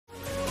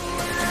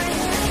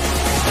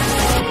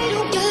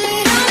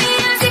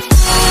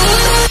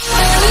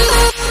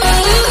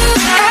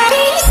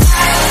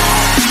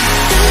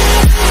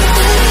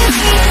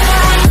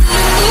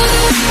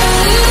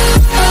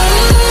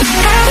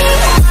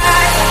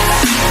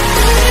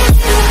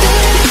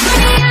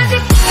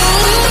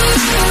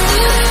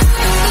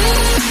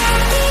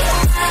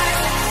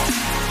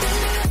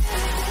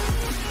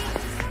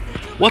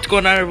What's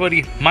going on,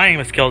 everybody? My name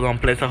is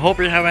Plays. I hope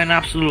you're having an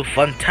absolute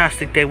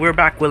fantastic day. We're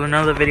back with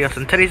another video. So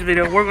in today's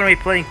video, we're going to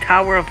be playing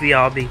Tower of the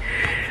Obby.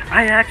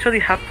 I actually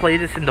have played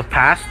this in the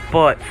past,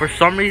 but for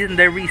some reason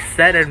they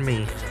resetted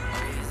me.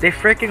 They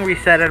freaking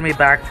resetted me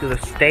back to the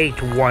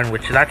stage 1,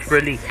 which that's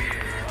really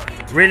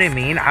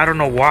mean. I don't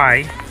know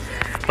why.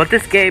 But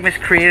this game is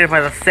created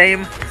by the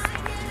same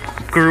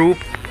group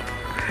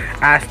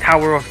as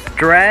Tower of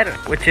Dread,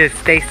 which is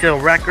Stay Still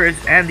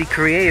Records, and the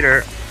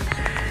creator,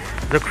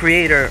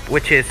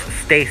 which is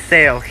Stay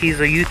Sail. He's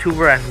a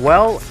YouTuber as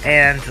well,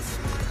 and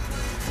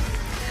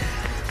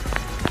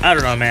I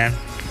don't know, man.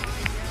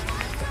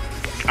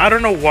 I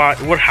don't know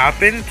what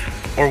happened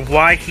or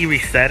why he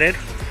resetted.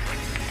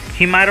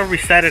 He might have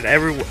resetted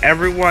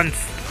everyone's.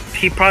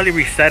 He probably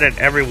resetted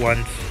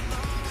everyone's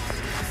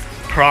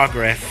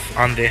progress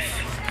on this,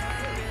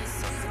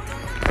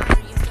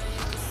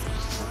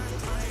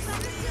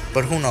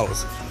 but who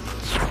knows?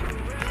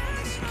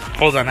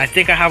 Hold on, I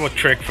think I have a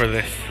trick for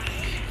this.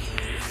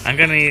 I'm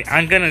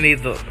gonna need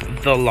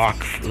the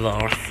lock.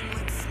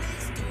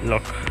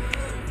 Look.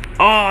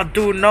 Oh,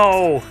 dude,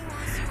 no!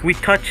 We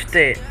touched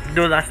it,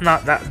 dude. That's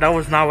not that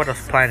was not what I was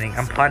planning.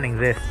 I'm planning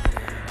this.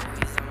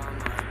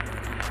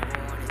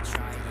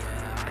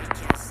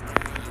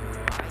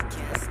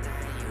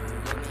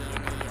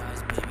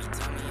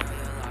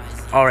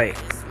 All right.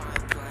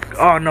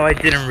 Oh no,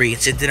 it didn't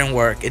reach. It didn't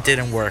work. It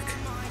didn't work.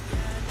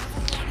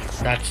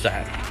 That's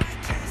sad.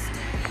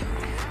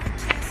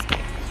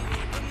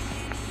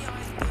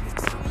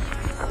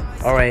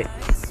 Alright.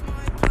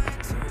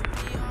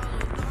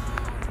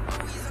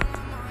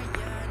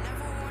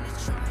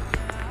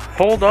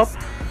 Hold up.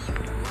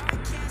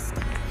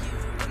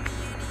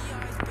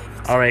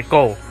 Alright,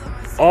 go.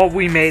 Oh,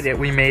 we made it.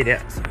 We made it.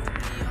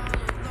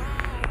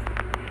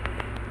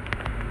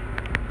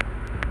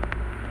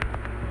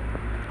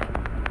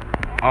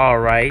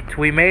 Alright,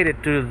 we made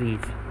it through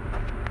these.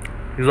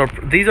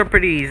 These are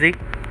pretty easy.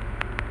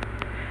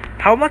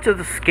 How much does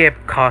the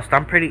skip cost?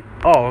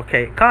 Oh,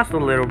 okay. It cost a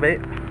little bit.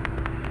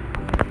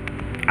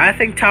 I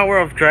think Tower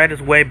of Dread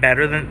is way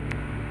better than.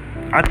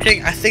 I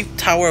think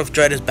Tower of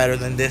Dread is better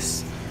than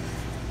this,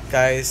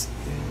 guys.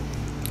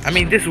 I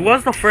mean, this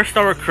was the first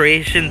tower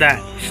creation that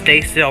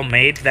Stay Still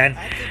made. Then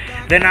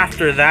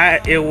after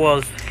that, it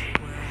was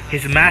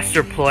his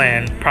master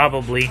plan,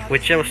 probably,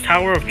 which it was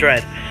Tower of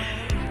Dread.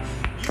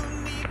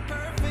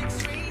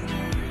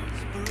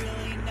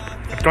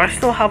 Do I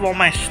still have all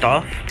my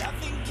stuff?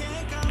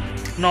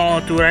 No,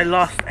 dude, I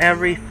lost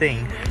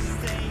everything.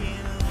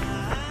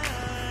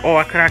 Oh,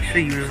 I could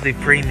actually use the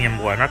premium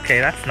one. Okay,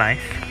 that's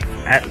nice.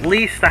 At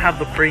least I have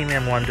the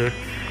premium one, dude.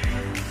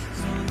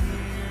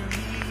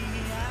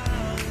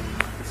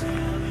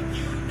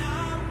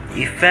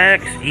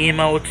 Effects,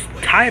 emotes,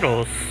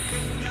 titles.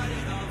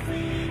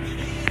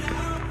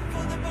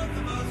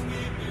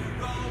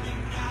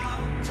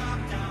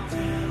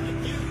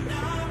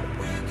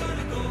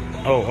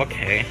 Oh,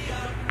 okay.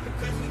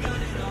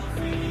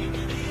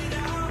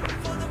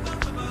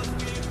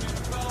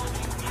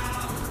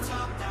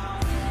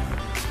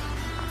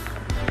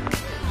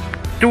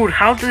 Dude,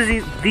 how does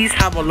these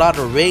have a lot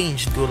of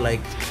range, dude?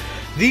 Like,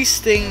 these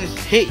things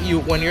hit you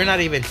when you're not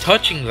even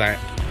touching that.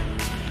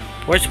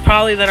 Or it's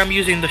probably that I'm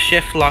using the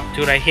shift lock,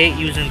 dude. I hate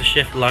using the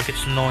shift lock.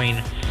 It's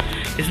annoying.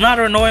 It's not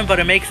annoying, but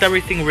it makes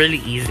everything really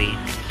easy.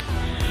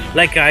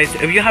 Like, guys,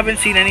 if you haven't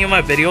seen any of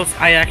my videos,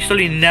 I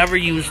actually never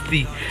use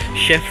the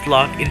shift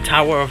lock in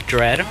Tower of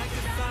Dread.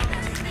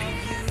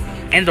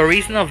 And the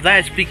reason of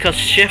that is because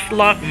shift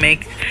lock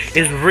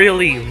is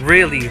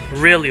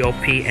really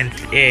OP in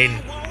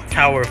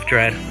Tower of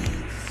Dread.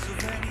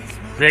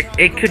 Like,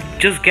 it could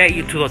just get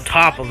you to the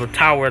top of the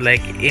tower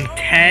like in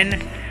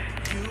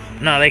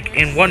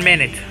 1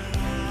 minute.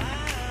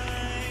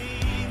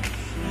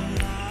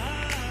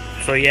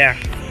 So yeah,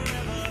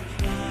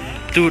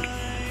 dude,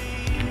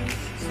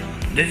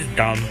 this is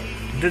dumb.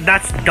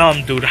 That's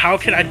dumb, dude. How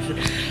can I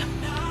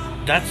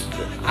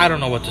I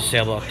don't know what to say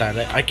about that.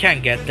 I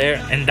can't get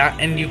there,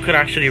 and you could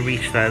actually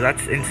reach that.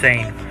 That's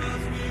insane.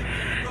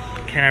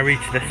 Can I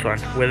reach this one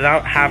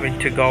without having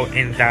to go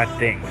in that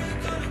thing?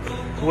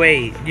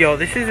 Wait, yo,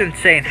 this is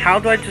insane. How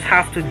do I just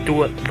have to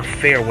do it the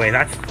fair way?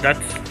 That's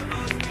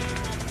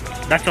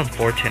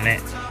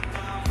unfortunate.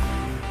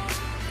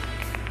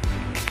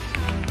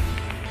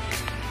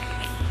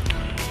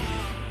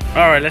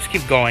 Alright, let's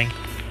keep going.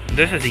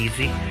 This is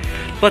easy.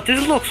 But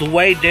this looks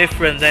way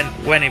different than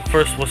when it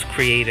first was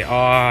created.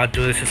 Oh,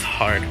 dude, this is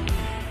hard.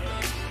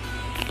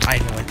 I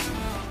knew it.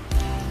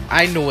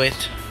 I knew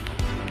it.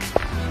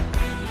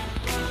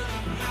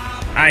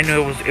 I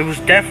knew it was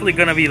definitely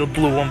gonna be the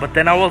blue one, but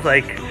then I was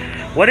like,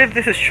 what if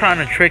this is trying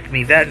to trick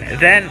me?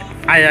 Then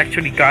I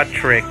actually got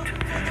tricked.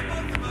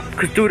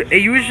 Cause, dude,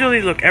 it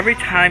usually, look, every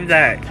time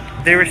that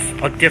there is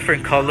a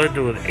different color,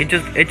 dude, it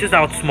just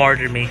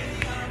outsmarted me.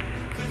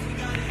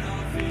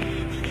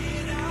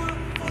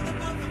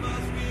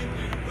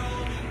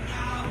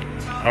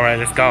 Alright,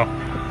 let's go.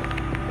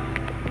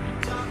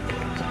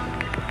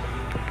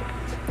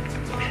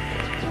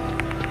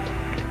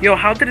 Yo,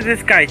 how did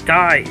this guy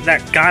die?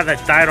 That guy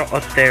that died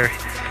up there.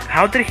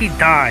 How did he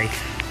die?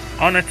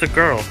 Oh, no, it's a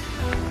girl.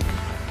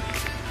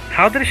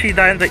 How did she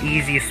die in the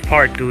easiest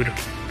part, dude?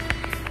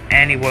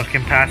 Anyone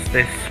can pass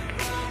this.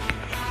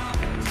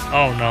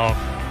 Oh no.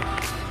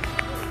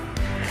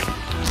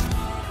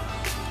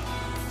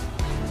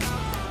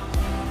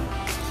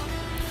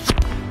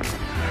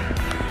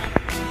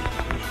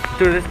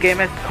 Dude, this game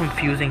is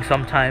confusing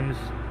sometimes.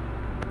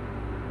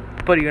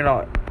 But you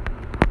know,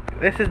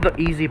 this is the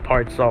easy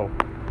part, so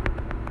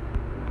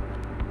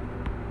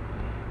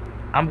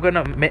I'm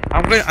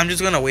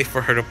just gonna wait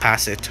for her to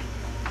pass it.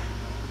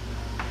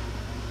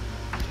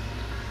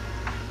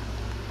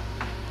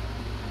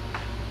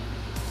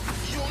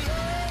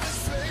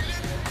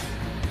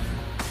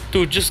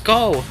 Dude, just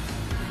go.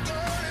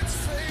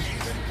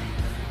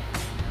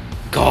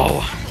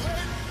 Go.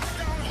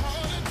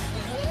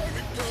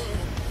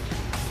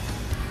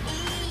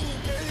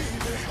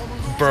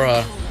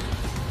 Bruh.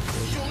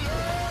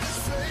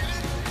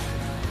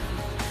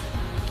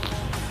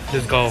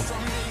 Just go.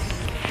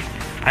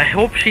 I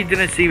hope she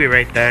didn't see me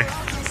right there.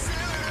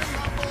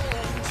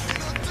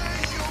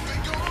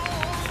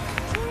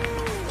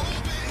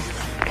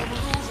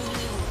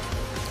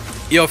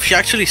 Yo, if she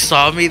actually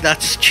saw me,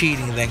 that's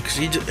cheating then,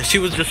 because she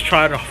was just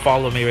trying to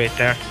follow me right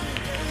there.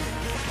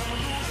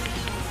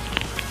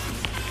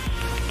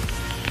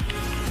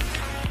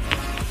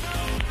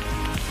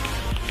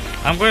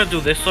 I'm gonna do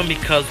this one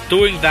because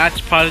doing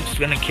that's probably just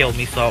gonna kill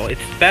me, so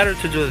it's better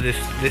to do this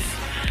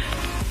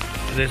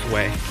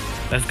way.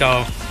 Let's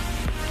go.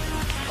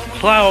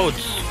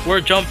 Clouds!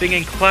 We're jumping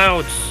in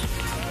clouds!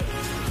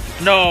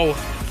 No!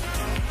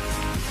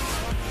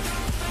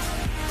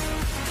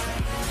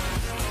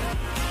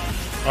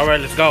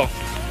 Alright, let's go.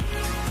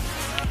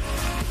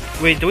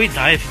 Wait, do we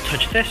die if you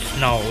touch this?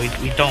 No,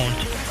 we don't.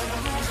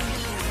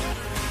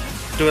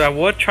 Dude, I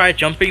would try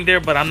jumping there,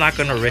 but I'm not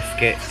gonna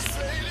risk it.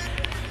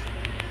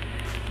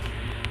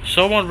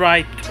 Someone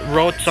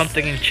wrote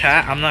something in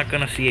chat. I'm not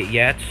gonna see it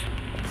yet.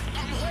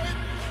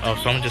 Oh,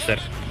 someone just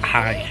said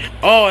hi.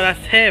 Oh,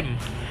 that's him.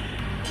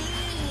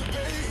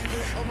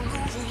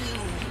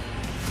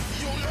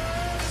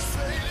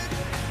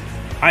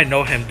 I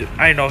know him, dude.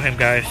 I know him,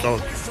 guys. So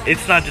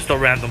it's not just a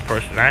random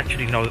person. I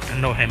actually know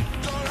him.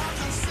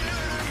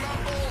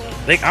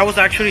 Like, I was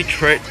actually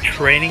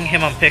training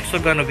him on Pixel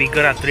Gun to be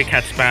good at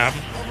 3-cat spam.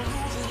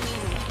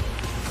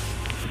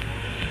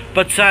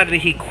 But sadly,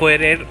 he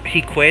quit.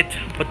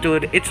 But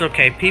dude, it's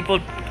okay.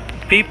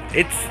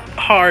 It's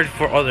hard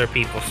for other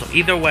people. So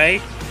either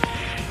way,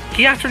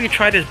 he actually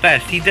tried his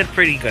best. He did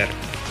pretty good.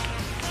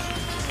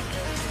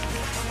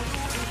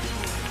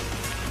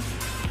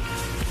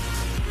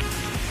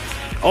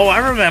 Oh, I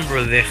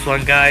remember this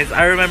one, guys.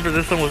 I remember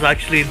this one was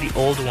actually the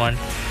old one,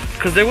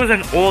 because there was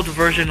an old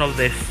version of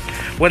this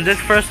when this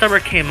first ever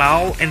came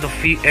out in the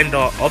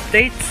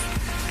updates.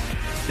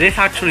 This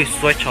actually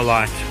switched a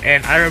lot,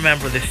 and I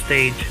remember this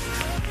stage.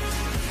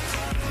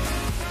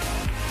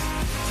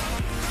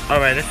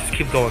 Alright, let's just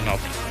keep going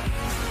up.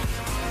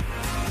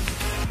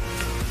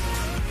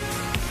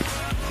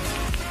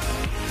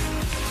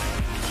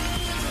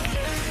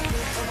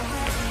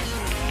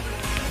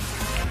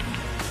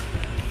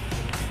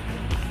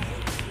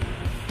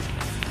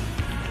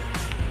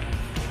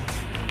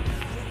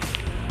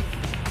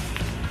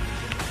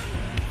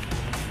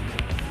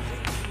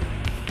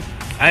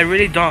 I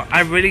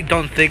really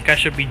don't think I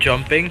should be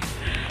jumping,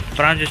 but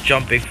I'm just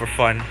jumping for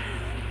fun.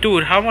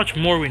 Dude, how much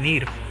more we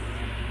need?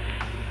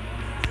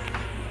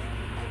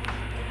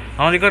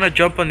 I'm only gonna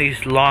jump on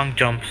these long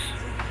jumps.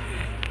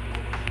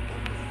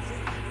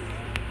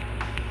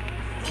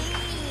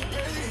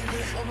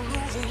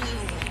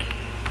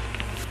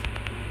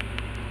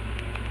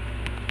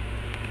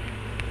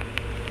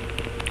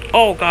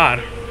 Oh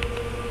god.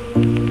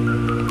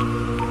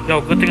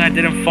 Yo, good thing I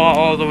didn't fall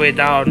all the way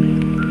down.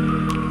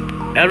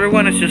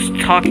 Everyone is just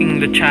talking in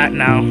the chat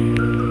now.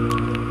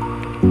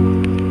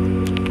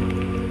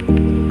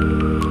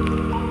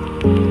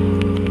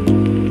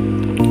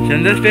 So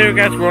in this video,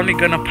 guys, we're only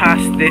gonna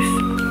pass this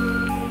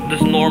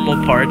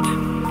normal part.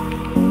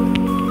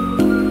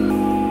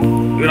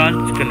 We're not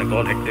just gonna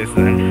go like this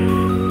then.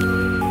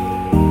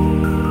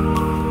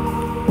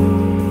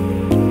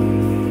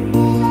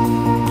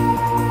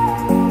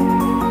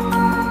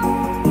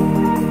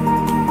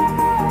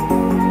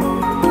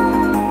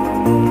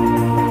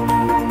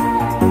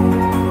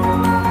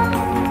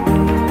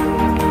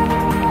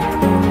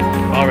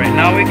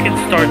 Now we can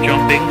start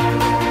jumping.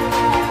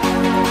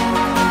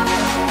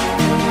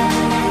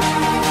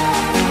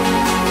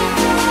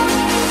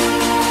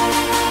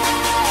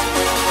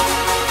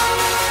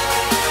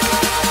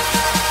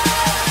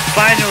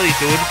 Finally,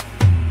 dude.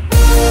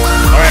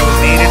 Alright, we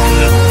made it to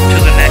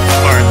the next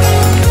part.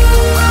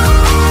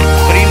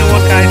 But you know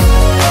what, guys?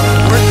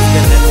 We're just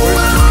gonna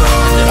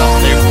end it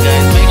off there,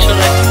 guys. Make sure to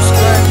like and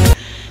subscribe.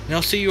 And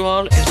I'll see you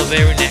all in the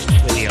very next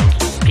video.